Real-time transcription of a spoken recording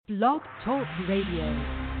Blog Talk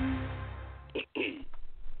Radio.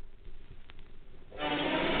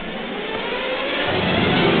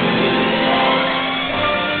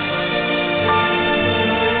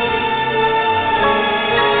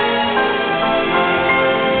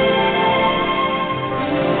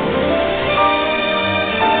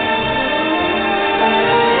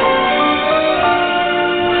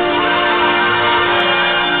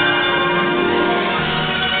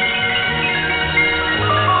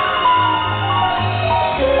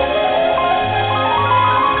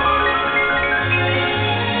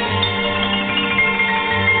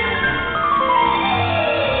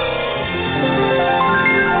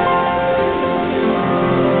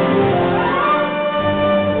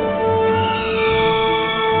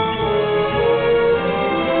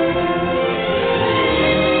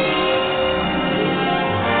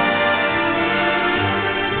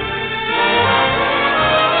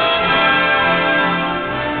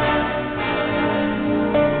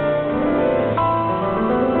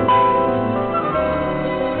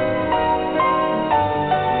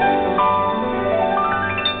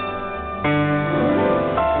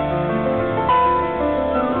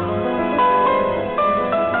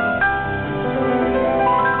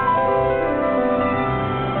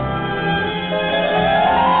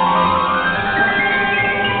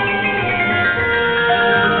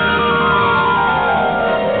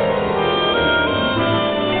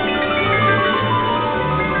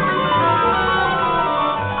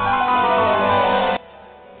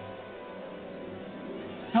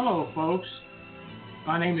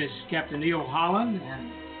 Captain EAL Holland,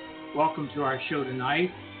 and welcome to our show tonight.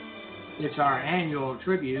 It's our annual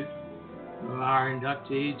tribute to our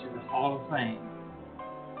inductee to the Hall of Fame.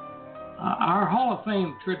 Our Hall of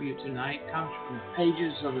Fame tribute tonight comes from the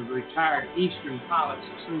pages of the retired Eastern Pilots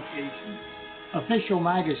Association official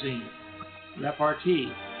magazine,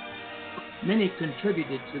 Repartee. Many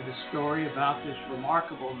contributed to the story about this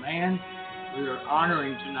remarkable man we are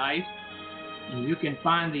honoring tonight, and you can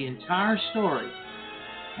find the entire story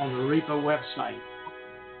on the REPA website,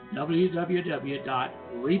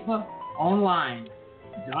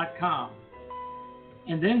 www.repaonline.com.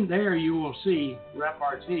 And then there you will see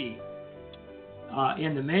Repartee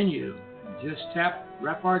in the menu. Just tap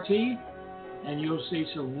Repartee and you'll see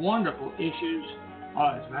some wonderful issues.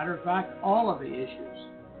 As a matter of fact, all of the issues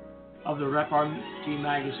of the Repartee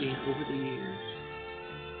magazine over the years.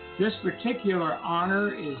 This particular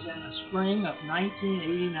honor is in the spring of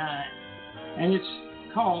 1989, and it's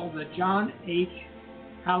called the John H.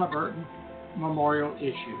 Halliburton Memorial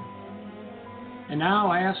Issue. And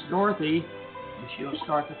now I'll ask Dorothy if she'll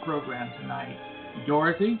start the program tonight.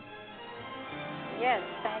 Dorothy? Yes,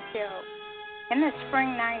 thank you. In the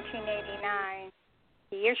spring 1989,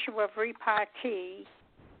 the issue of Repartee,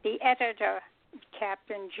 the editor,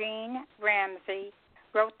 Captain Gene Ramsey,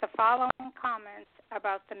 wrote the following comments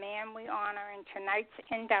about the man we honor in tonight's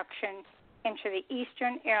induction into the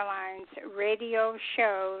Eastern Airlines Radio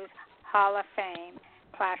Shows Hall of Fame,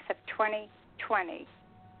 class of 2020.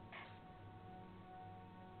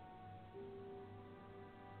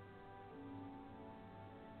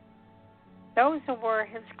 Those were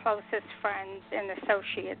his closest friends and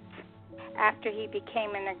associates after he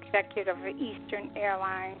became an executive of Eastern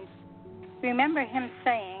Airlines. Remember him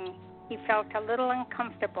saying he felt a little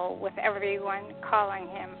uncomfortable with everyone calling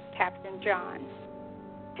him Captain John.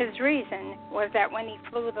 His reason was that when he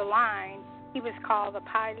flew the line, he was called the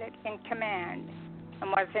pilot in command and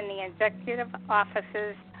was in the executive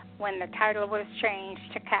offices when the title was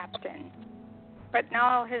changed to captain. But in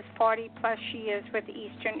all his 40-plus years with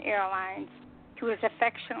Eastern Airlines, he was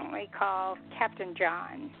affectionately called Captain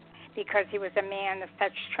John because he was a man of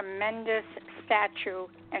such tremendous stature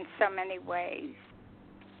in so many ways.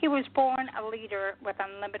 He was born a leader with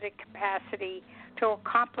unlimited capacity to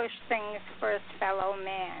accomplish things for his fellow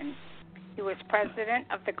man. He was president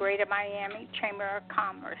of the Greater Miami Chamber of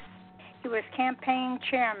Commerce. He was campaign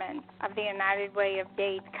chairman of the United Way of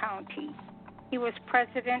Dade County. He was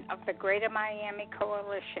president of the Greater Miami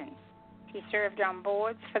Coalition. He served on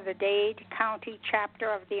boards for the Dade County chapter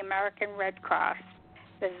of the American Red Cross,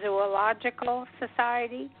 the Zoological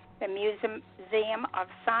Society, the Museum of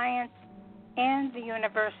Science, and the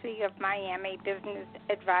University of Miami Business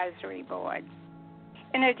Advisory Board.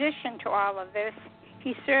 In addition to all of this,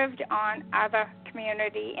 he served on other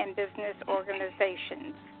community and business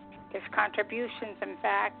organizations. His contributions, in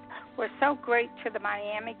fact, were so great to the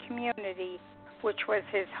Miami community, which was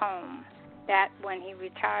his home, that when he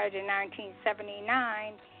retired in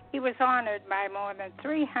 1979, he was honored by more than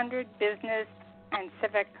 300 business and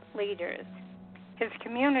civic leaders. His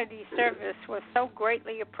community service was so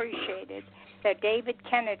greatly appreciated that David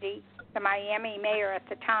Kennedy, the Miami mayor at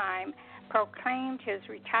the time, proclaimed his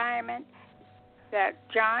retirement the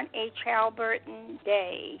John H. Halliburton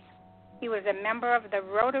Day. He was a member of the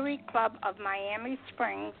Rotary Club of Miami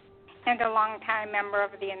Springs and a longtime member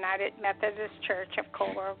of the United Methodist Church of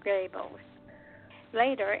Coral Gables.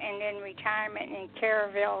 Later, and in retirement in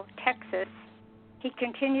Caryville, Texas, he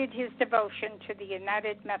continued his devotion to the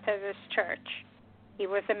United Methodist Church. He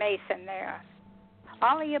was a Mason there.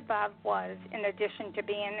 All the above was, in addition to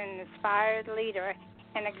being an inspired leader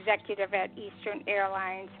and executive at Eastern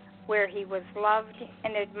Airlines, where he was loved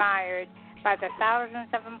and admired by the thousands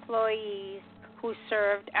of employees who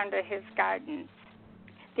served under his guidance.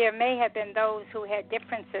 There may have been those who had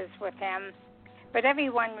differences with him, but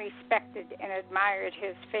everyone respected and admired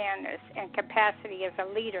his fairness and capacity as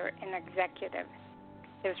a leader and executive.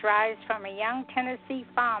 His rise from a young Tennessee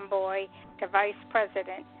farm boy to vice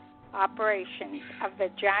president operations of the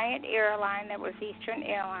giant airline that was Eastern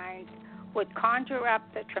Airlines would conjure up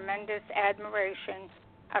the tremendous admiration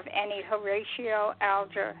of any Horatio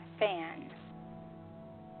Alger fan.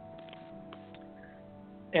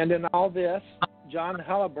 And in all this, John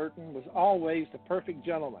Halliburton was always the perfect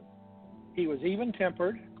gentleman. He was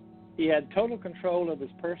even-tempered. He had total control of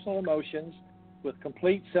his personal emotions with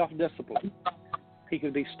complete self-discipline. He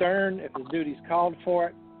could be stern if his duties called for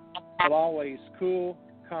it, but always cool,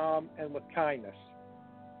 calm, and with kindness.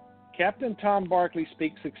 Captain Tom Barkley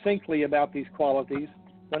speaks succinctly about these qualities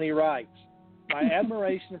when he writes, "My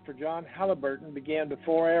admiration for John Halliburton began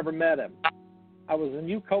before I ever met him. I was a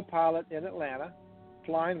new co-pilot in Atlanta,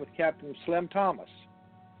 flying with Captain Slim Thomas.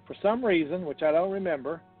 For some reason, which I don't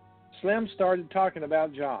remember, Slim started talking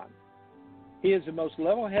about John. He is the most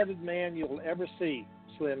level-headed man you will ever see,"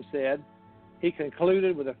 Slim said. He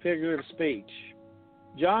concluded with a figure of speech.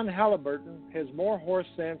 "John Halliburton has more horse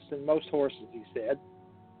sense than most horses," he said.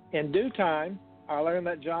 In due time, I learned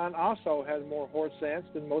that John also had more horse sense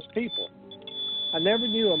than most people. I never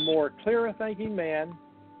knew a more clearer-thinking man,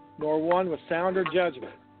 nor one with sounder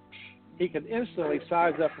judgment. He could instantly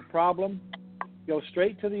size up a problem, go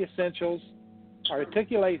straight to the essentials,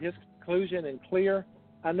 articulate his conclusion in clear,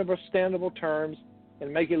 understandable terms,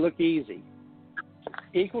 and make it look easy.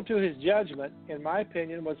 Equal to his judgment, in my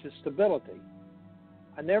opinion, was his stability.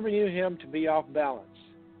 I never knew him to be off balance.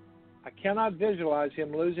 I cannot visualize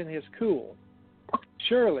him losing his cool.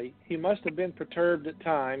 Surely he must have been perturbed at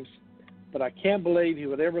times, but I can't believe he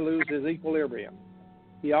would ever lose his equilibrium.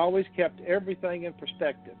 He always kept everything in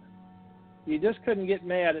perspective. You just couldn't get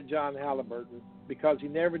mad at John Halliburton because he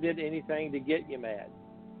never did anything to get you mad.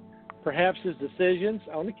 Perhaps his decisions,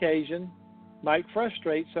 on occasion, might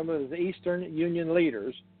frustrate some of the Eastern Union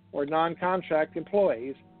leaders or non-contract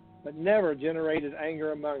employees, but never generated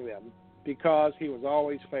anger among them because he was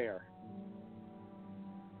always fair.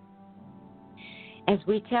 As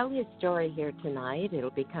we tell his story here tonight,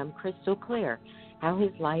 it'll become crystal clear how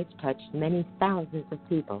his life touched many thousands of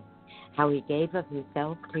people, how he gave of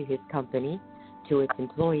himself to his company, to its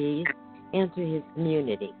employees, and to his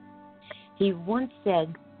community. He once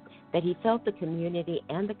said that he felt the community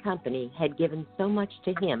and the company had given so much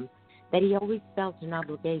to him that he always felt an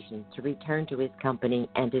obligation to return to his company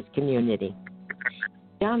and his community.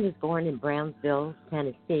 John was born in Brownsville,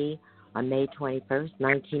 Tennessee, on May 21st,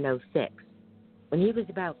 1906. When he was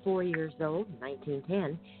about 4 years old, in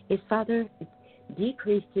 1910, his father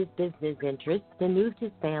decreased his business interests and moved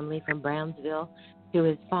his family from Brownsville to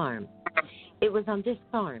his farm. It was on this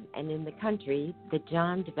farm and in the country that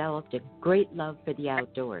John developed a great love for the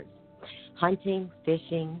outdoors. Hunting,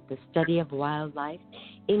 fishing, the study of wildlife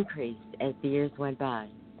increased as the years went by.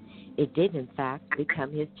 It did, in fact,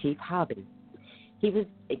 become his chief hobby. He was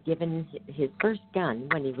given his first gun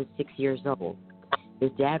when he was 6 years old.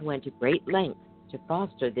 His dad went to great lengths to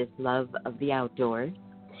foster this love of the outdoors,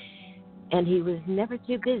 and he was never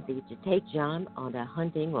too busy to take John on a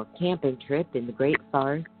hunting or camping trip in the great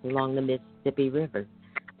forests along the Mississippi River,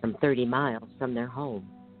 some 30 miles from their home.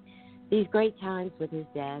 These great times with his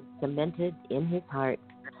dad cemented in his heart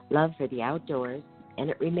love for the outdoors, and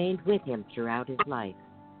it remained with him throughout his life.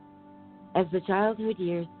 As the childhood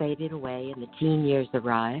years faded away and the teen years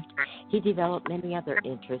arrived, he developed many other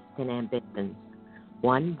interests and ambitions.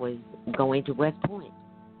 One was going to West Point.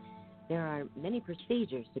 There are many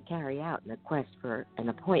procedures to carry out in the quest for an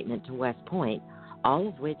appointment to West Point, all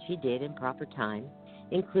of which he did in proper time,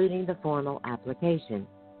 including the formal application.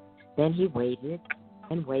 Then he waited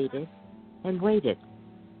and waited and waited,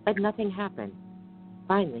 but nothing happened.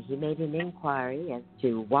 Finally, he made an inquiry as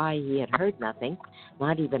to why he had heard nothing,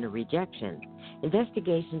 not even a rejection.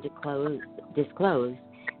 Investigation disclosed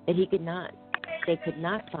that he could not they could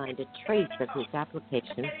not find a trace of his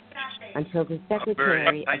application until the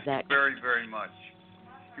secretary Thank of that you very, very much.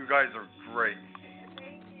 You guys are great.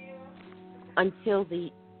 until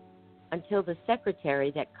the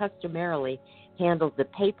secretary that customarily handled the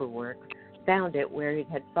paperwork found it where it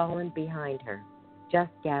had fallen behind her,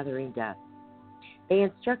 just gathering dust. They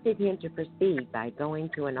instructed him to proceed by going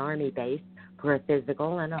to an Army base for a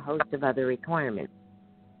physical and a host of other requirements.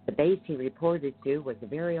 The base he reported to was a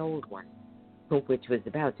very old one, which was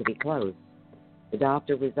about to be closed. The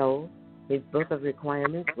doctor was old. His book of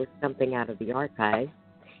requirements was something out of the archives.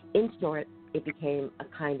 In short, it became a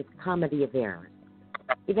kind of comedy of errors.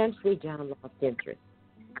 Eventually, John lost interest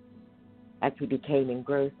as he became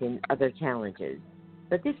engrossed in other challenges.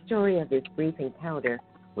 But this story of his brief encounter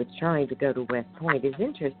with trying to go to West Point is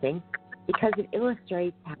interesting because it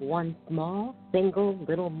illustrates how one small, single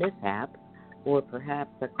little mishap, or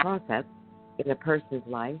perhaps a cross-up in a person's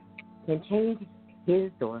life, can change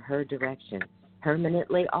his or her direction,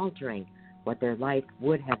 permanently altering what their life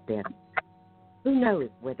would have been. Who knows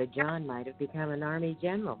whether John might have become an Army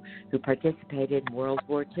general who participated in World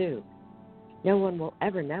War II? No one will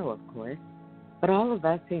ever know, of course, but all of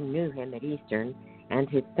us who knew him at Eastern and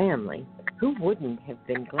his family, who wouldn't have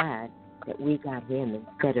been glad that we got him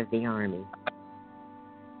instead of the Army?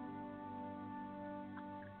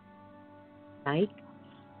 Mike?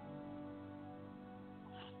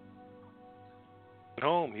 At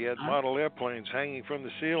home, he had model airplanes hanging from the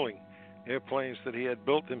ceiling, airplanes that he had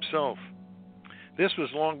built himself. This was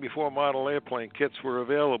long before model airplane kits were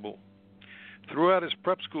available. Throughout his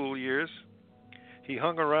prep school years, he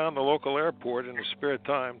hung around the local airport in his spare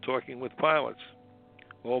time talking with pilots.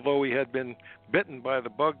 Although he had been bitten by the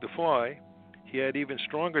bug to fly, he had even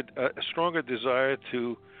a stronger desire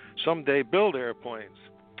to someday build airplanes.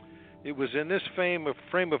 It was in this frame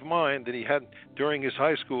of mind that he had during his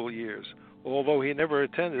high school years, although he never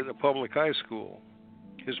attended a public high school.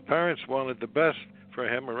 His parents wanted the best for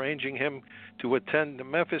him, arranging him to attend the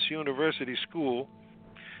Memphis University School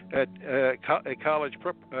at a college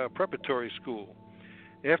preparatory school.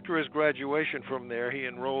 After his graduation from there, he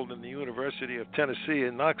enrolled in the University of Tennessee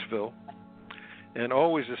in Knoxville, and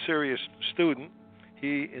always a serious student,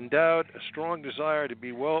 he endowed a strong desire to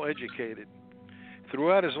be well educated.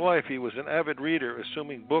 Throughout his life, he was an avid reader,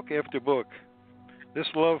 assuming book after book. This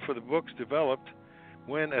love for the books developed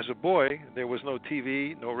when, as a boy, there was no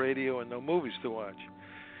TV, no radio, and no movies to watch.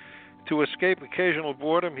 To escape occasional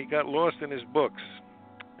boredom, he got lost in his books.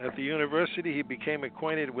 At the university, he became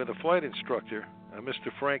acquainted with a flight instructor, a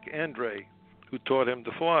Mr. Frank Andre, who taught him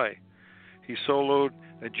to fly. He soloed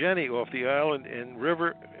a Jenny off the island in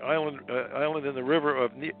the river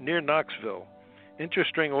near Knoxville.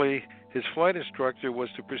 Interestingly, his flight instructor was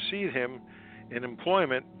to precede him in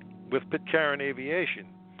employment with Pitcairn Aviation,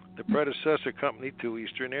 the predecessor company to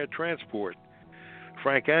Eastern Air Transport.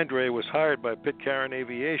 Frank Andre was hired by Pitcairn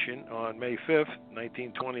Aviation on May 5,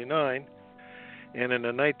 1929, and in the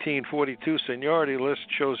 1942 seniority list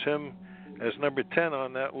shows him as number 10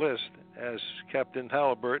 on that list, as Captain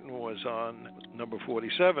Halliburton was on number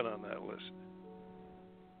 47 on that list.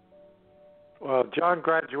 Well, John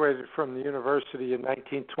graduated from the university in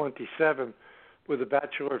 1927 with a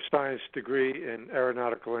Bachelor of Science degree in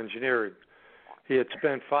aeronautical engineering. He had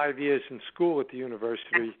spent 5 years in school at the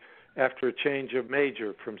university after a change of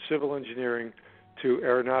major from civil engineering to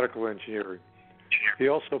aeronautical engineering. He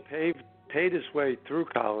also paid his way through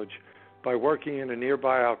college by working in a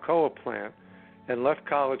nearby Alcoa plant and left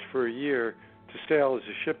college for a year to sail as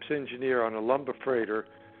a ship's engineer on a lumber freighter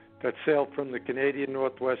that sailed from the Canadian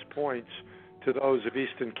Northwest Points to those of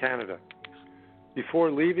Eastern Canada.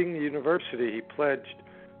 Before leaving the university, he pledged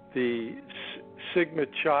the Sigma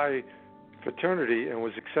Chi fraternity and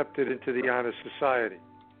was accepted into the Honor Society.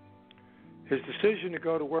 His decision to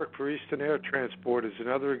go to work for Eastern Air Transport is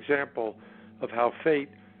another example of how fate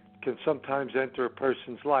can sometimes enter a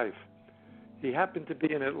person's life. He happened to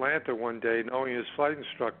be in Atlanta one day knowing his flight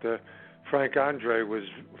instructor, Frank Andre, was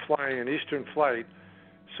flying an Eastern flight,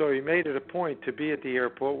 so he made it a point to be at the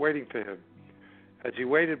airport waiting for him. As he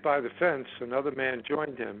waited by the fence, another man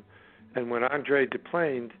joined him, and when Andre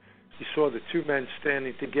deplaned, he saw the two men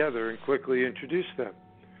standing together and quickly introduced them.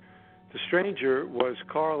 The stranger was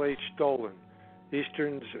Carl H. Dolan,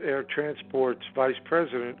 Eastern Air Transport's Vice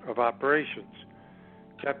President of Operations.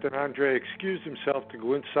 Captain Andre excused himself to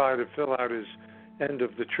go inside and fill out his end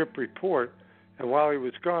of the trip report, and while he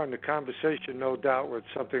was gone, the conversation no doubt went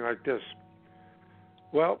something like this.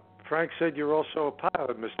 "Well, Frank said you're also a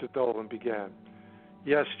pilot," Mr. Dolan began.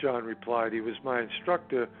 "Yes," John replied. "He was my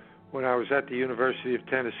instructor when I was at the University of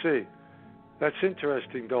Tennessee." "That's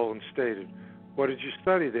interesting," Dolan stated. "What did you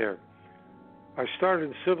study there?" I started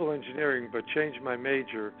in civil engineering but changed my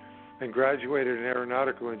major and graduated in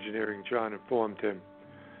aeronautical engineering, John informed him.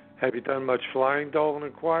 Have you done much flying, Dolan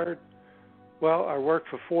inquired. Well, I worked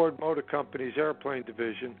for Ford Motor Company's airplane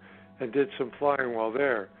division and did some flying while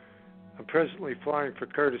there. I'm presently flying for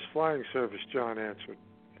Curtiss Flying Service, John answered.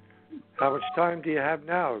 How much time do you have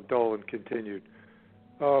now? Dolan continued.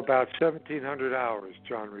 Oh, about 1,700 hours,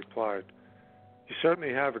 John replied. You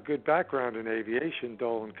certainly have a good background in aviation,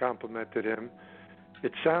 Dolan complimented him.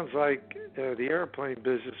 It sounds like the airplane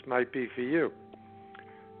business might be for you.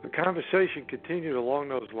 The conversation continued along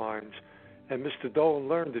those lines, and Mr. Dolan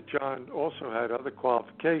learned that John also had other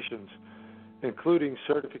qualifications, including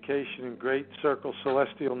certification in Great Circle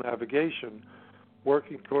Celestial Navigation,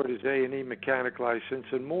 working toward his A&E mechanic license,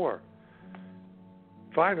 and more.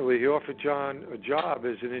 Finally, he offered John a job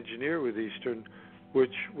as an engineer with Eastern,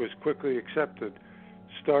 which was quickly accepted,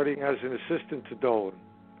 starting as an assistant to Dolan.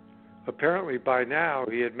 Apparently, by now,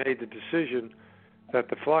 he had made the decision that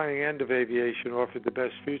the flying end of aviation offered the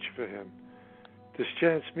best future for him. This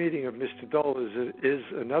chance meeting of Mr. Dolan is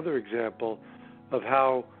another example of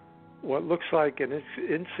how what looks like an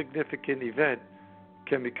insignificant event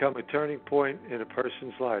can become a turning point in a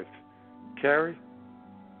person's life. Carrie?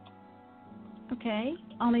 Okay.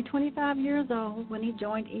 Only 25 years old when he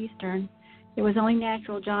joined Eastern, it was only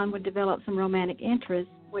natural John would develop some romantic interest,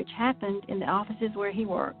 which happened in the offices where he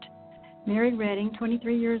worked. Mary Redding,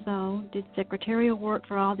 23 years old, did secretarial work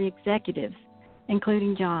for all the executives,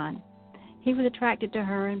 including John. He was attracted to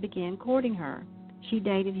her and began courting her. She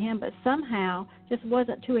dated him, but somehow just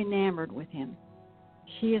wasn't too enamored with him.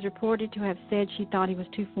 She is reported to have said she thought he was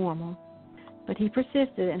too formal, but he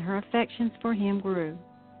persisted and her affections for him grew.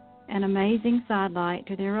 An amazing sidelight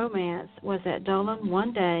to their romance was that Dolan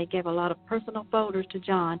one day gave a lot of personal folders to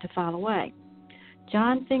John to file away.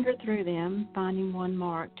 John fingered through them, finding one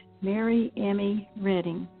marked, Mary Emmy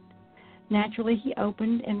Redding. Naturally, he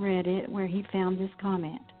opened and read it, where he found this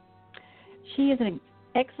comment. She is an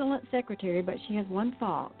excellent secretary, but she has one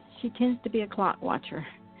fault. She tends to be a clock watcher.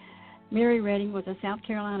 Mary Redding was a South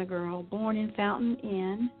Carolina girl born in Fountain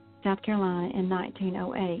Inn, South Carolina in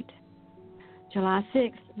 1908. July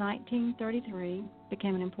 6, 1933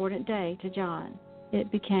 became an important day to John.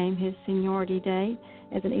 It became his seniority day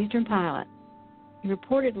as an Eastern pilot. He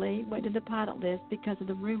reportedly went to the pilot list because of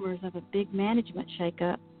the rumors of a big management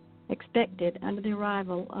shakeup expected under the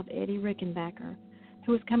arrival of Eddie Rickenbacker,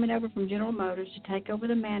 who was coming over from General Motors to take over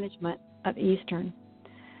the management of Eastern.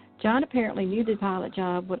 John apparently knew the pilot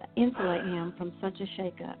job would insulate him from such a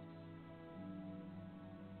shakeup.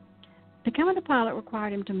 Becoming a pilot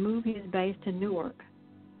required him to move his base to Newark,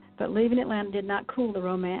 but leaving Atlanta did not cool the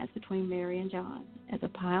romance between Mary and John. As a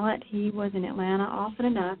pilot, he was in Atlanta often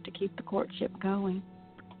enough to keep the courtship going.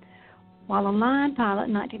 While a line pilot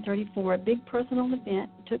in 1934, a big personal event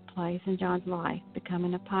took place in John's life.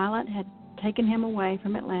 Becoming a pilot had taken him away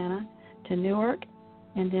from Atlanta to Newark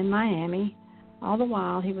and then Miami. All the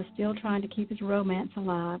while, he was still trying to keep his romance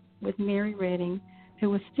alive with Mary Redding,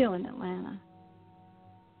 who was still in Atlanta.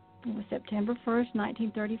 It was September 1st,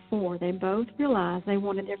 1934. They both realized they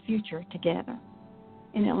wanted their future together.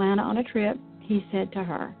 In Atlanta on a trip, he said to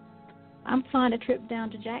her, I'm flying a trip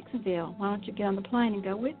down to Jacksonville. Why don't you get on the plane and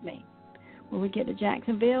go with me? When we get to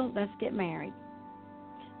Jacksonville, let's get married.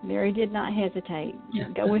 Mary did not hesitate.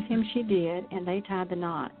 Go with him she did, and they tied the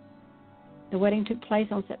knot. The wedding took place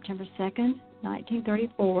on September 2nd,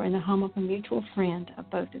 1934, in the home of a mutual friend of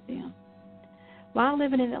both of them. While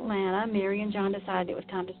living in Atlanta, Mary and John decided it was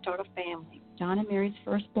time to start a family. John and Mary's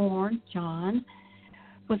firstborn, John,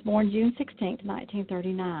 was born June 16,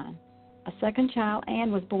 1939. A second child,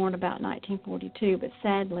 Anne, was born about 1942, but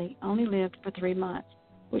sadly only lived for 3 months,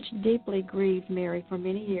 which deeply grieved Mary for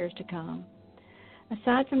many years to come.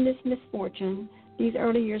 Aside from this misfortune, these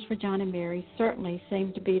early years for John and Mary certainly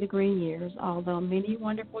seemed to be the green years, although many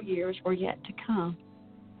wonderful years were yet to come.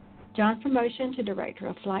 John's promotion to Director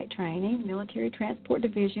of Flight Training, Military Transport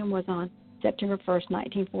Division, was on September 1,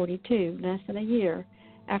 1942, less than a year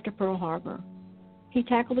after Pearl Harbor. He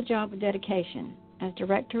tackled the job with dedication. As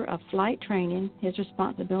Director of Flight Training, his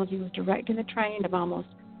responsibility was directing the training of almost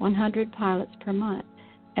 100 pilots per month,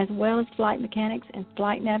 as well as flight mechanics and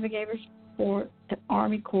flight navigators for the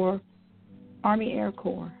Army Air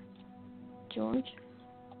Corps. George?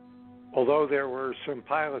 Although there were some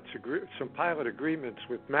pilot agreements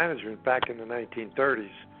with management back in the 1930s,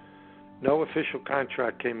 no official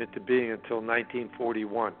contract came into being until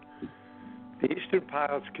 1941. The Eastern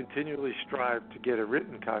pilots continually strived to get a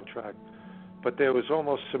written contract, but there was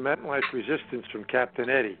almost cement-like resistance from Captain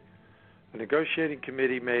Eddie. A negotiating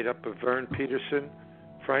committee made up of Vern Peterson,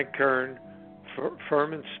 Frank Kern,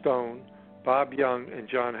 Furman Stone, Bob Young and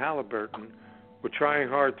John Halliburton, were trying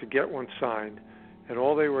hard to get one signed, and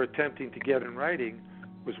all they were attempting to get in writing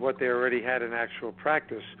was what they already had in actual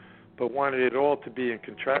practice, but wanted it all to be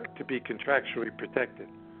contractually protected.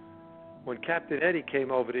 When Captain Eddie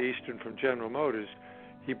came over to Eastern from General Motors,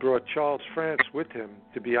 he brought Charles France with him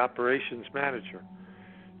to be operations manager.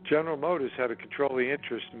 General Motors had a controlling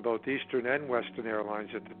interest in both Eastern and Western Airlines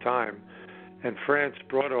at the time, and France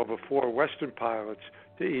brought over 4 Western pilots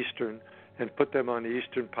to Eastern and put them on the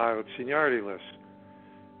Eastern pilot seniority list.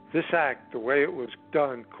 This act, the way it was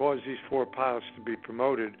done, caused these 4 pilots to be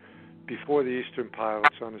promoted before the Eastern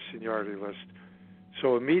pilots on the seniority list.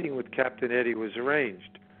 So a meeting with Captain Eddie was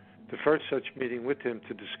arranged, the first such meeting with him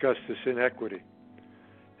to discuss this inequity.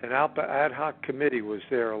 An ad hoc committee was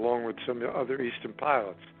there along with some other Eastern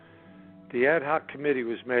pilots. The ad hoc committee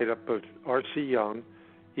was made up of R.C. Young,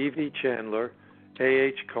 E.V. Chandler,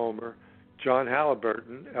 A.H. Comer, John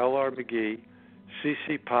Halliburton, L.R. McGee,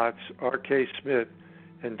 C.C. Potts, R.K. Smith,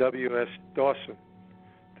 and W.S. Dawson.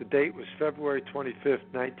 The date was February 25,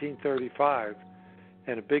 1935,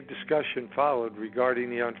 and a big discussion followed regarding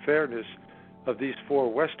the unfairness of these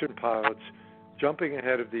 4 Western pilots jumping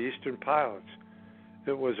ahead of the Eastern pilots.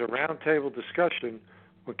 It was a roundtable discussion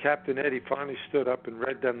when Captain Eddie finally stood up and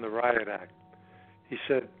read them the Riot Act. He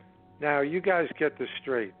said, "Now you guys get this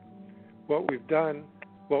straight. What we've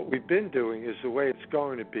been doing is the way it's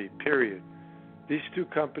going to be, period. These 2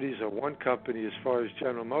 companies are one company as far as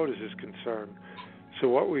General Motors is concerned, so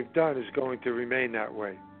what we've done is going to remain that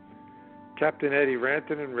way." Captain Eddie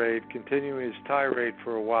ranted and raved, continuing his tirade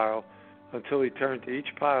for a while until he turned to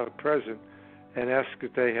each pilot present and asked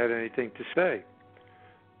if they had anything to say.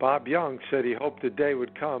 Bob Young said he hoped the day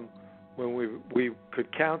would come when we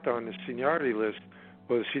could count on the seniority list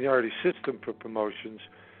or the seniority system for promotions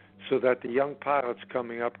so that the young pilots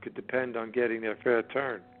coming up could depend on getting their fair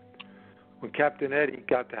turn. When Captain Eddie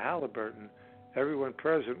got to Halliburton, everyone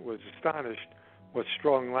present was astonished what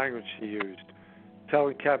strong language he used,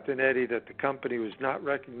 telling Captain Eddie that the company was not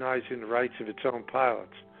recognizing the rights of its own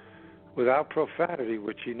pilots. Without profanity,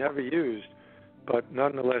 which he never used, but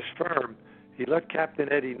nonetheless firm, he let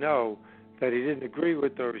Captain Eddie know that he didn't agree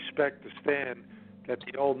with or respect the stand that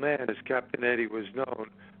the old man, as Captain Eddie was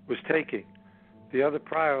known, was taking. The other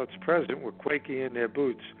pilots present were quaking in their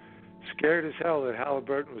boots, scared as hell that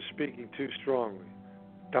Halliburton was speaking too strongly.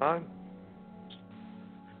 Don?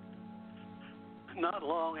 Not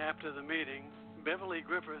long after the meeting, Beverly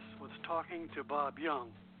Griffiths was talking to Bob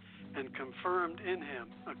Young and confided in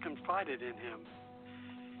him.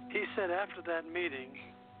 He said after that meeting,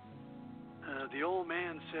 the old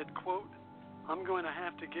man said, quote, "I'm going to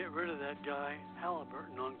have to get rid of that guy,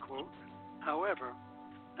 Halliburton," unquote. However,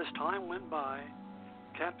 as time went by,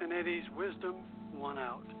 Captain Eddie's wisdom won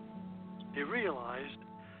out. He realized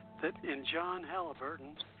that in John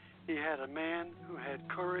Halliburton, he had a man who had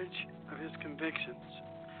courage of his convictions,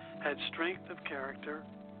 had strength of character,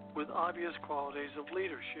 with obvious qualities of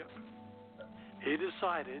leadership. He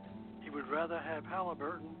decided he would rather have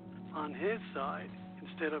Halliburton on his side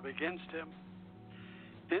instead of against him.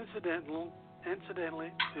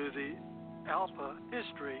 Incidentally to the ALPA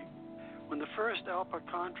history, when the first ALPA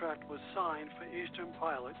contract was signed for Eastern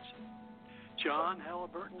pilots, John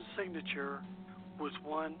Halliburton's signature was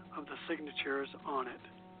one of the signatures on it.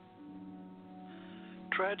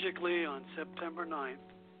 Tragically, on September 9,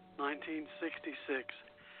 1966,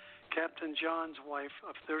 Captain John's wife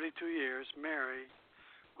of 32 years, Mary,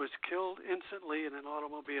 was killed instantly in an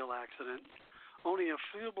automobile accident only a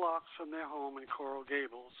few blocks from their home in Coral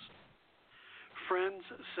Gables. Friends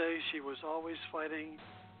say she was always fighting,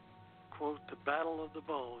 quote, the Battle of the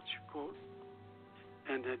Bulge, quote,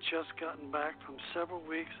 and had just gotten back from several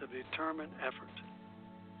weeks of determined effort.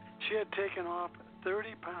 She had taken off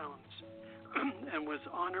 30 pounds and was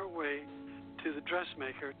on her way to the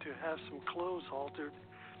dressmaker to have some clothes altered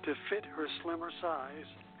to fit her slimmer size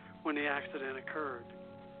when the accident occurred.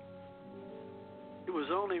 It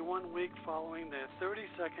was only 1 week following their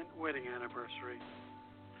 32nd wedding anniversary.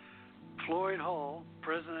 Floyd Hall,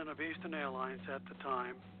 president of Eastern Airlines at the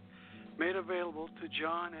time, made available to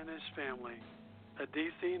John and his family a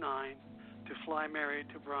DC-9 to fly Mary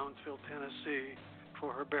to Brownsville, Tennessee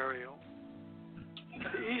for her burial.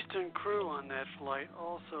 The Eastern crew on that flight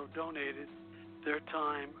also donated their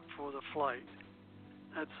time for the flight.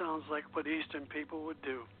 That sounds like what Eastern people would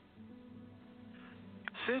do.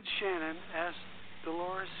 Sid Shannon asked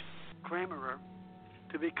Dolores Kramerer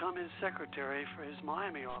to become his secretary for his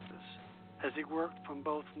Miami office as he worked from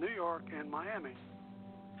both New York and Miami.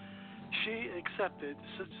 She accepted,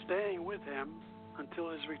 staying with him until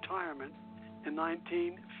his retirement in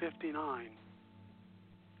 1959.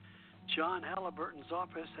 John Halliburton's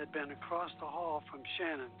office had been across the hall from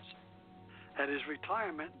Shannon's. At his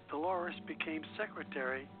retirement, Dolores became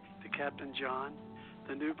secretary to Captain John,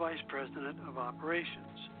 the new vice president of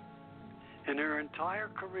operations. In her entire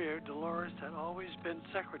career, Dolores had always been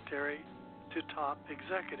secretary to top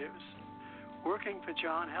executives. Working for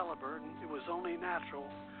John Halliburton, it was only natural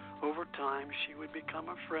over time she would become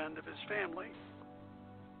a friend of his family.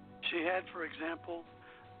 She had, for example,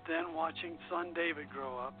 then watching son David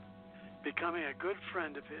grow up, becoming a good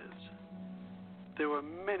friend of his. There were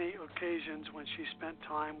many occasions when she spent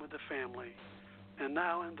time with the family, and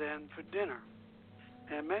now and then for dinner,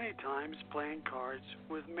 and many times playing cards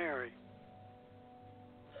with Mary.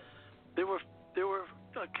 There were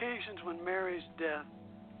occasions when Mary's death,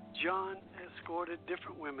 John escorted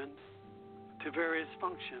different women to various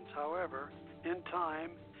functions. However, in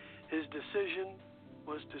time, his decision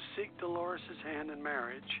was to seek Dolores' hand in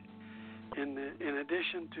marriage. In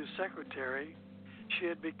addition to secretary, she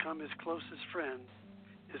had become his closest friend,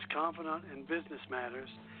 his confidant in business matters,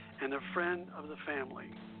 and a friend of the family.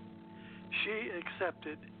 She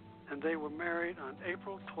accepted, and they were married on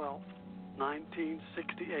April 12,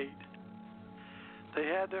 1968. They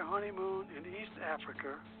had their honeymoon in East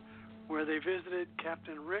Africa, where they visited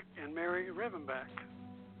Captain Rick and Mary Rivenback.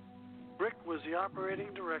 Rick was the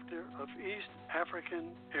operating director of East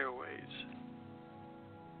African Airways.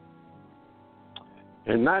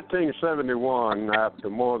 In 1971, after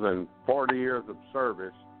more than 40 years of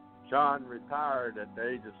service, John retired at the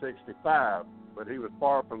age of 65, but he was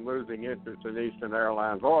far from losing interest in Eastern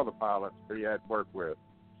Airlines or the pilots he had worked with.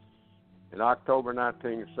 In October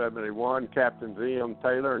 1971, Captains E.M.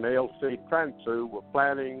 Taylor and L.C. Transu were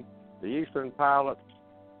planning the Eastern Pilots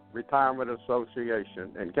Retirement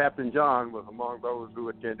Association, and Captain John was among those who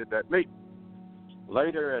attended that meeting.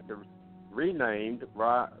 Later, at the renamed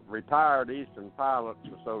Retired Eastern Pilots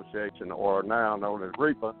Association, or now known as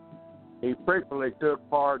REPA, he frequently took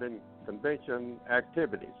part in convention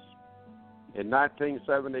activities. In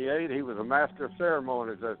 1978, he was a master of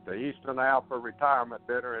ceremonies at the Eastern Alpha Retirement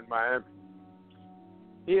Dinner in Miami.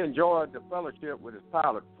 He enjoyed the fellowship with his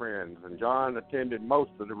pilot friends, and John attended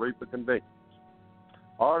most of the REPA conventions.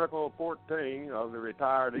 Article 14 of the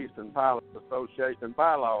Retired Eastern Pilots Association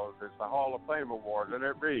bylaws is the Hall of Fame Award, and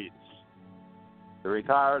it reads, "The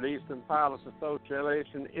Retired Eastern Pilots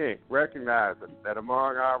Association, Inc. recognizes that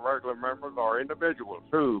among our regular members are individuals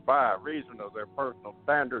who, by reason of their personal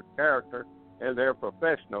standards, character, and their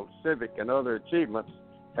professional, civic, and other achievements,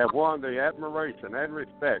 have won the admiration and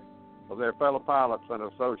respect of their fellow pilots and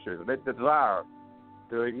associates. It desires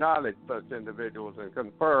to acknowledge such individuals and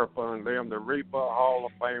confer upon them the REPA Hall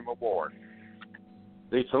of Fame Award.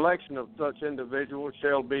 The selection of such individuals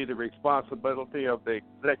shall be the responsibility of the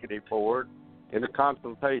Executive Board in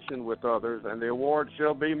consultation with others, and the award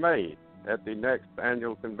shall be made at the next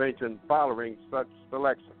annual convention following such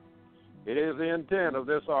selection. It is the intent of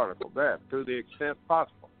this article that, to the extent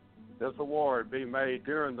possible, this award be made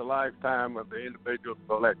during the lifetime of the individual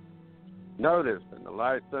selected." Notice in the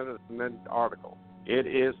last sentence in the article, it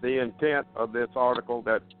is the intent of this article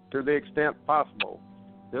that, to the extent possible,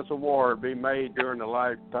 this award be made during the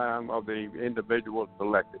lifetime of the individual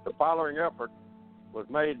selected. The following effort was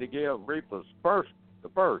made to give REPA's the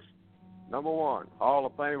first, number one, Hall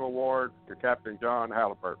of Fame Award to Captain John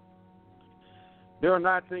Halliburton. During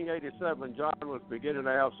 1987, John was beginning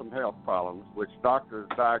to have some health problems, which doctors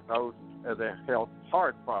diagnosed as a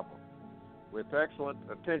heart problem. With excellent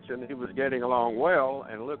attention, he was getting along well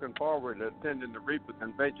and looking forward to attending the REPA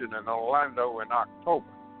convention in Orlando in October.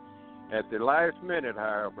 At the last minute,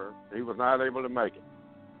 however, he was not able to make it.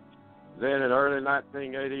 Then in early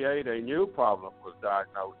 1988, a new problem was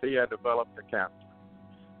diagnosed. He had developed a cancer.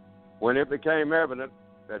 When it became evident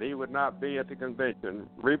that he would not be at the convention,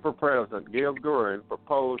 REPA President Gil Guerin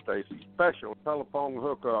proposed a special telephone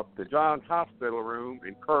hookup to John's hospital room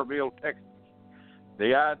in Kerrville, Texas.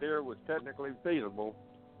 The idea was technically feasible,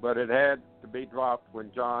 but it had to be dropped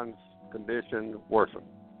when John's condition worsened.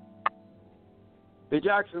 The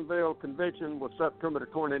Jacksonville Convention was September the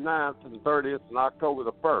 29th and 30th and October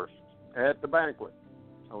the 1st. At the banquet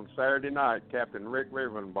on Saturday night, Captain Rick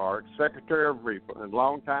Rivenbark, Secretary of REPA and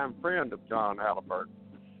longtime friend of John Halliburton,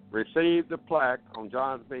 received the plaque on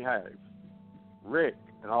John's behalf. Rick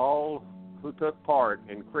and all who took part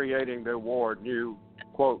in creating the award knew,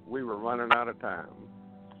 quote, "we were running out of time."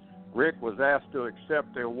 Rick was asked to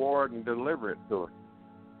accept the award and deliver it to him.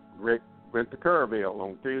 Rick went to Kerrville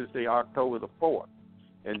on Tuesday, October the 4th,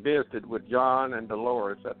 and visited with John and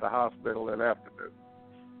Dolores at the hospital that afternoon.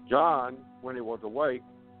 John, when he was awake,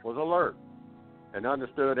 was alert and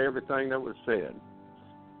understood everything that was said.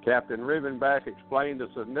 Captain Rivenback explained the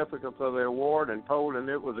significance of the award and told him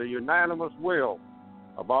it was a unanimous will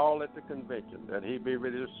of all at the convention that he be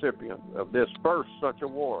the recipient of this first such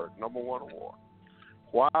award, #1 award.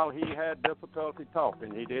 While he had difficulty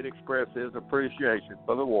talking, he did express his appreciation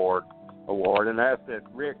for the award and asked that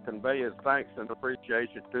Rick convey his thanks and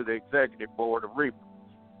appreciation to the executive board of REPA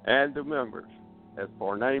and the members as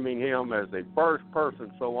for naming him as the first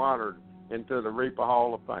person so honored into the REPA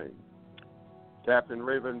Hall of Fame. Captain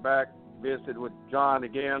Rivenback visited with John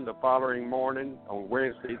again the following morning on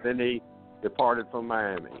Wednesday, then he departed for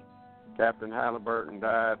Miami. Captain Halliburton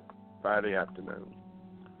died Friday afternoon.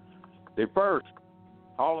 The first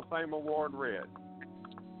Hall of Fame award read,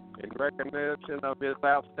 in recognition of his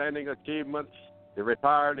outstanding achievements, the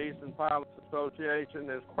Retired Eastern Pilots Association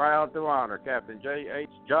is proud to honor Captain J.H.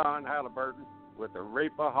 John Halliburton with the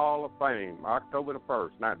REPA Hall of Fame, October the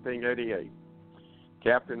 1st, 1988.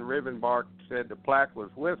 Captain Rivenbark said the plaque was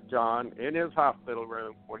with John in his hospital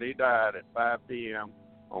room when he died at 5 p.m.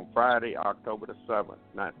 on Friday, October the 7th,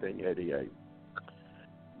 1988.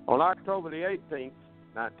 On October the 18th,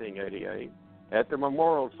 1988, at the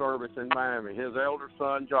memorial service in Miami, his elder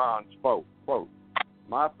son John spoke, quote,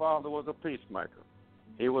 "My father was a peacemaker.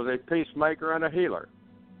 He was a peacemaker and a healer.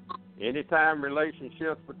 Anytime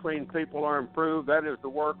relationships between people are improved, that is the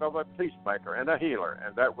work of a peacemaker and a healer,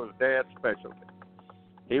 and that was Dad's specialty.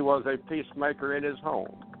 He was a peacemaker in his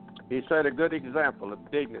home. He set a good example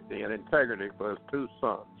of dignity and integrity for his two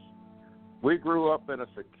sons. We grew up in a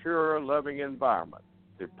secure, loving environment.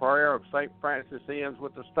 The prayer of St. Francis ends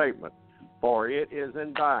with the statement, 'For it is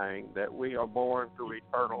in dying that we are born to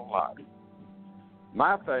eternal life.'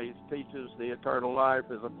 My faith teaches the eternal life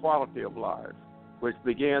is a quality of life, which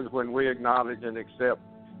begins when we acknowledge and accept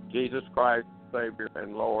Jesus Christ, Savior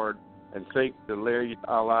and Lord, and seek to live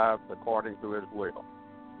our lives according to His will.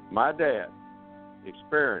 My dad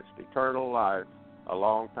experienced eternal life a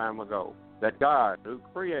long time ago, that God who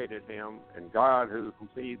created him and God who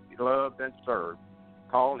he loved and served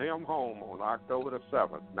called him home on October the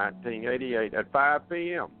 7th, 1988 at 5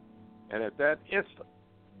 p.m. And at that instant,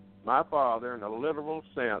 my father, in a literal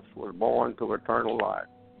sense, was born to eternal life.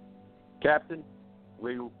 Captain,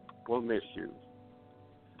 we will miss you.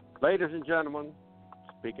 Ladies and gentlemen,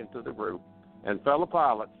 speaking to the group, and fellow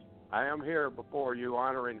pilots, I am here before you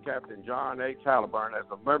honoring Captain John H. Halliburton as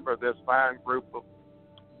a member of this fine group of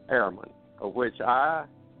airmen, of which I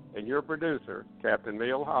and your producer, Captain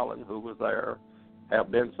Neil Holland, who was there, have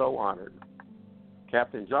been so honored.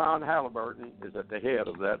 Captain John Halliburton is at the head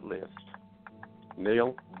of that list.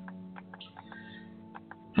 Neil?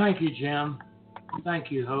 Thank you, Jim.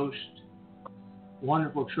 Thank you, host.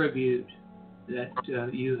 Wonderful tribute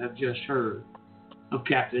that you have just heard of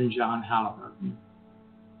Captain John Halliburton.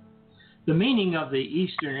 The meaning of the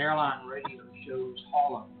Eastern Airline Radio Show's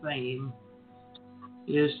Hall of Fame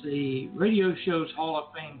is the Radio Show's Hall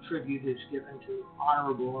of Fame tribute is given to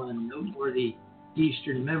honorable and noteworthy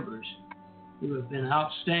Eastern members who have been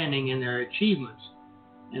outstanding in their achievements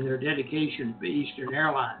and their dedication for Eastern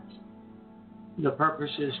Airlines. The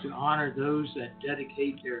purpose is to honor those that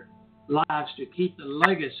dedicate their lives to keep the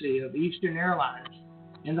legacy of Eastern Airlines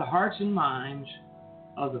in the hearts and minds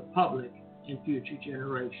of the public and future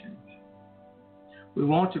generations. We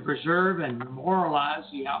want to preserve and memorialize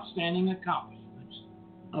the outstanding accomplishments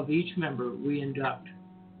of each member we induct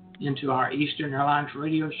into our Eastern Airlines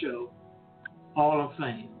Radio Show Hall of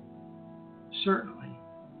Fame. Certainly,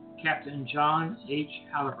 Captain John H.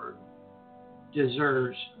 Halliburton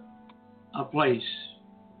deserves a place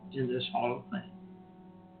in this Hall of Fame.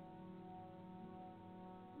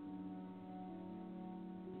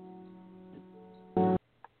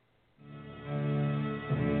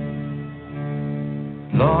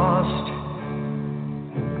 Lost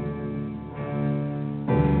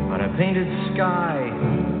on a painted sky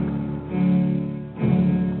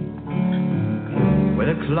where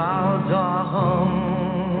the clouds are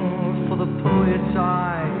hung for the poet's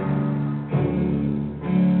eye.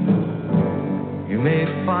 You may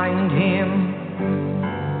find him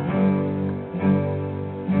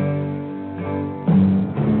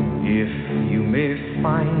if you may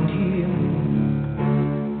find him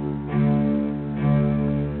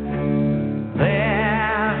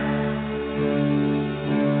there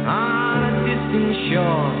on a distant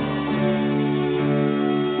shore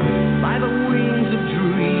by the wings of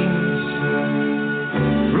dreams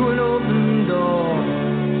through an open door.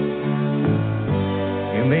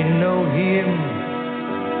 You may know him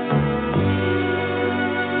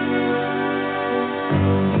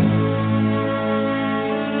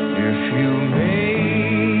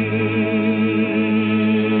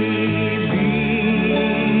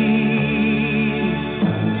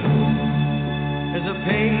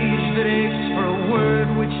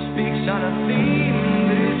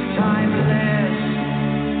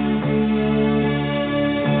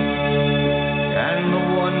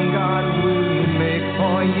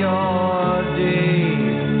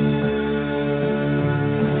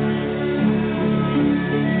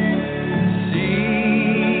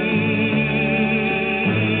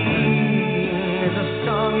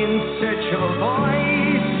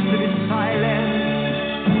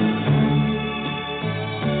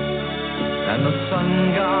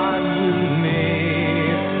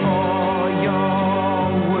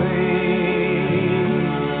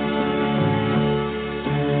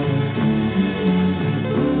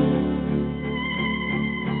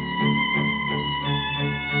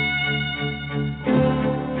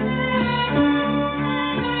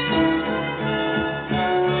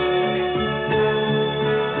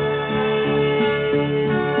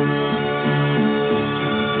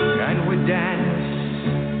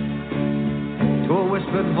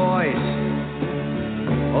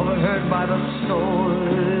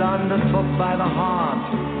undertook by the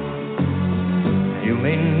heart. You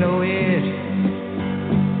may know it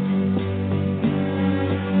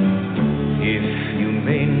if you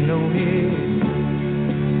may know it.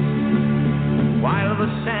 While the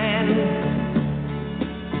sand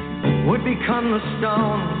would become the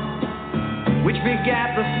stone, which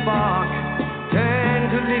begat the spark,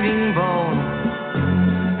 turned to living bone.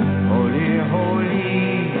 Holy,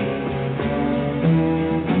 holy,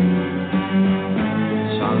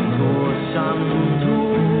 Sanctus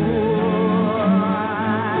Sanctus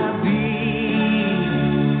be.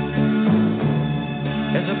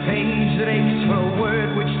 There's a page that aches for a word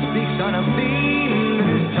which speaks on a theme that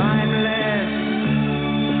is timeless,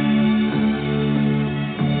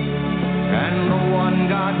 and the one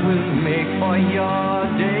God will make for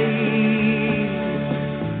your day.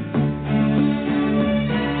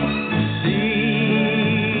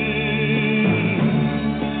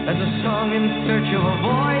 In search of a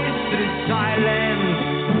voice that is silent,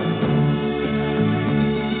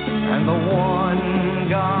 and the one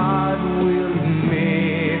God will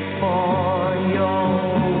make for your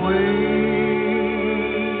way.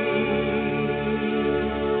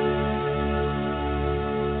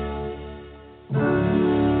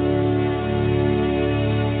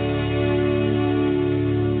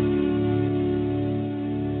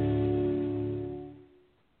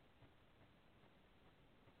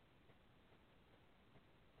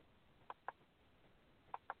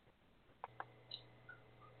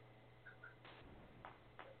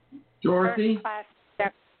 Dorothy?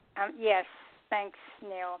 Yes, thanks,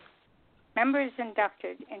 Neil. Members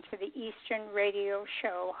inducted into the Eastern Radio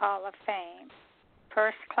Show Hall of Fame.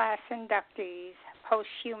 First class inductees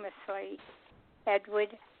posthumously: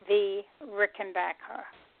 Edward V. Rickenbacker,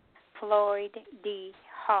 Floyd D.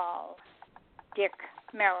 Hall, Dick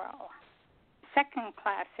Merrill. Second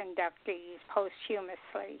class inductees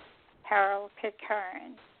posthumously: Harold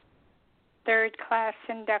Pitcairn. Third class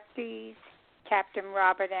inductees: Captain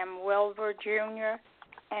Robert M. Wilbur, Jr.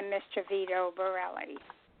 and Mr. Vito Borelli.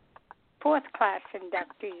 Fourth class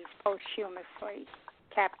inductees posthumously: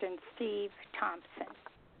 Captain Steve Thompson.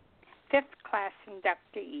 Fifth class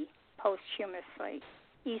inductee posthumously: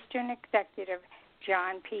 Eastern Executive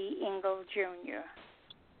John P. Ingle, Jr.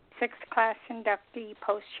 Sixth class inductee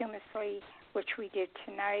posthumously, which we did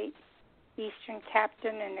tonight, Eastern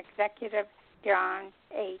Captain and Executive John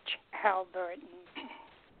H. Halliburton.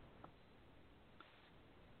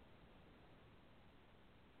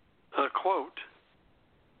 A quote: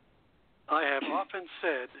 I have often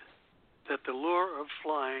said that the lure of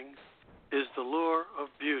flying is the lure of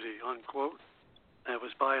beauty, unquote. That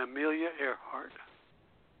was by Amelia Earhart.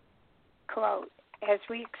 Quote: as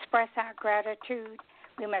we express our gratitude,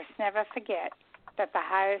 we must never forget that the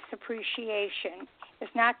highest appreciation is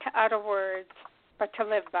not to utter words, but to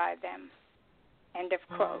live by them. End of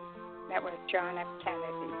quote. That was John F.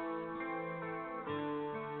 Kennedy.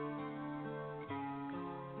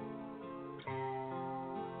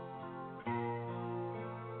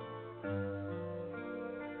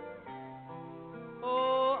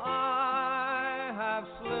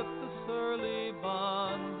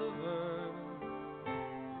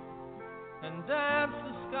 Dance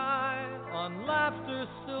the sky on laughter's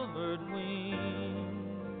silvered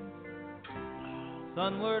wings.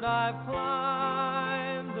 Sunward I've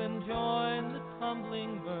climbed and joined the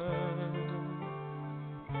tumbling burn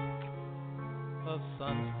of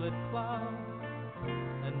sun-split clouds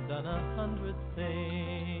and done 100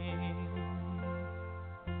 things.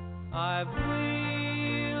 I've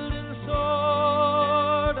wheeled and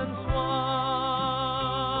soared and swung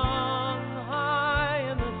high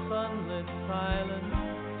in the sunlit silence,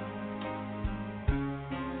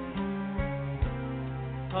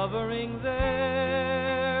 hovering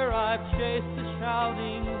there, I've chased the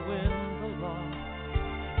shouting winds aloft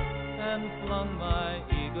and flung my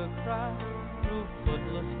eager craft through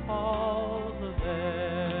footless halls of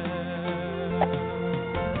air.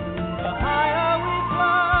 The higher we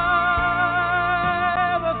fly,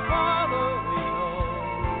 the farther we go,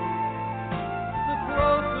 the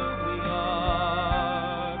closer we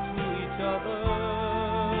are to each other.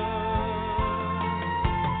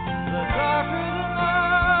 The darker the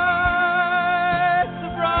night, the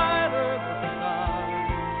brighter the stars.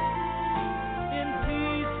 In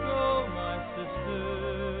peace go my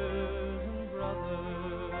sisters and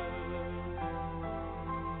brothers.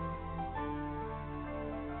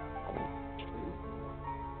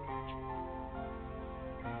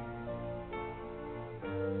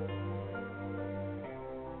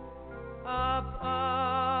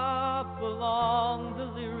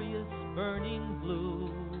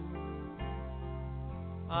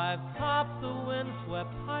 I've topped the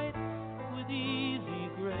windswept heights with easy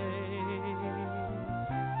grace,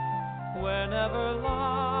 where never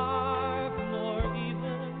lark nor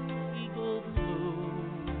even eagle flew.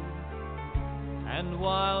 And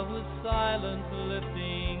while with silent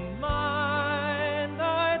lifting mind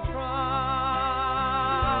I trod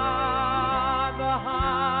the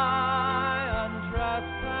high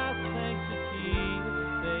untrespassed sanctity of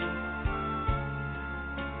faith,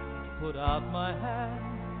 put out my hand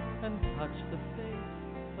and touch the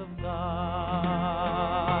face of God.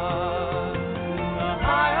 The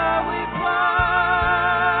higher we fly,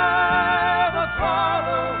 the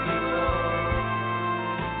farther we go,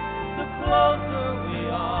 the closer we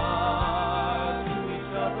are to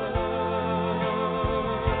each other.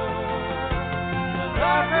 The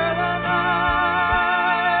darker the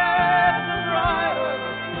night, the brighter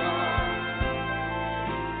the sun.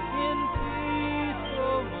 In peace,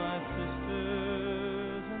 oh my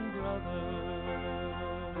sisters and brothers.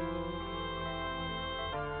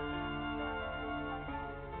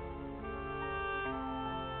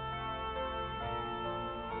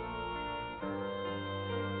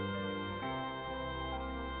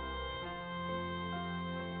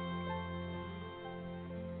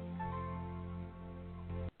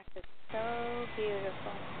 This is so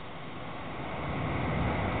beautiful.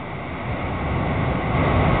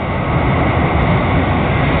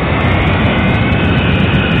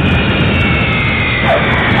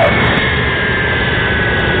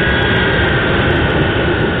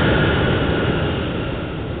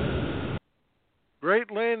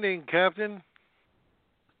 Great landing, Captain.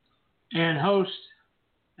 And host,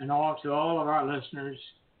 and to all of our listeners,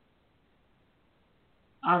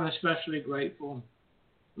 I'm especially grateful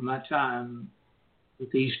for my time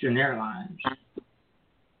with Eastern Airlines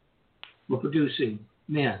for producing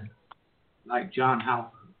men like John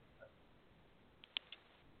Halliburton.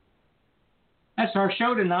 That's our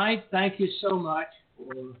show tonight. Thank you so much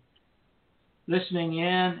for listening in,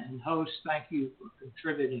 and host, thank you for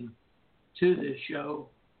contributing to this show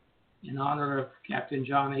in honor of Captain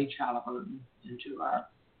John H. Halliburton and to our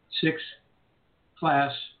sixth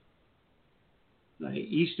class, the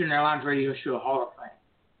Eastern Airlines Radio Show Hall of Fame.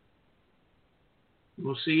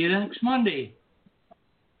 We'll see you next Monday.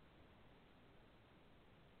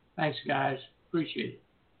 Thanks, guys. Appreciate it.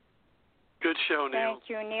 Good show, Neil. Thank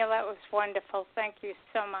you, Neil. That was wonderful. Thank you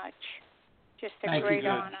so much. Just a Thank you, great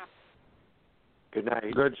Judge. honor. Good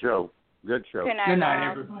night. Good show. Good show. Good night, Good night,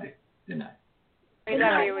 Bob. everybody. Good night. We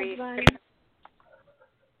love you, Reese.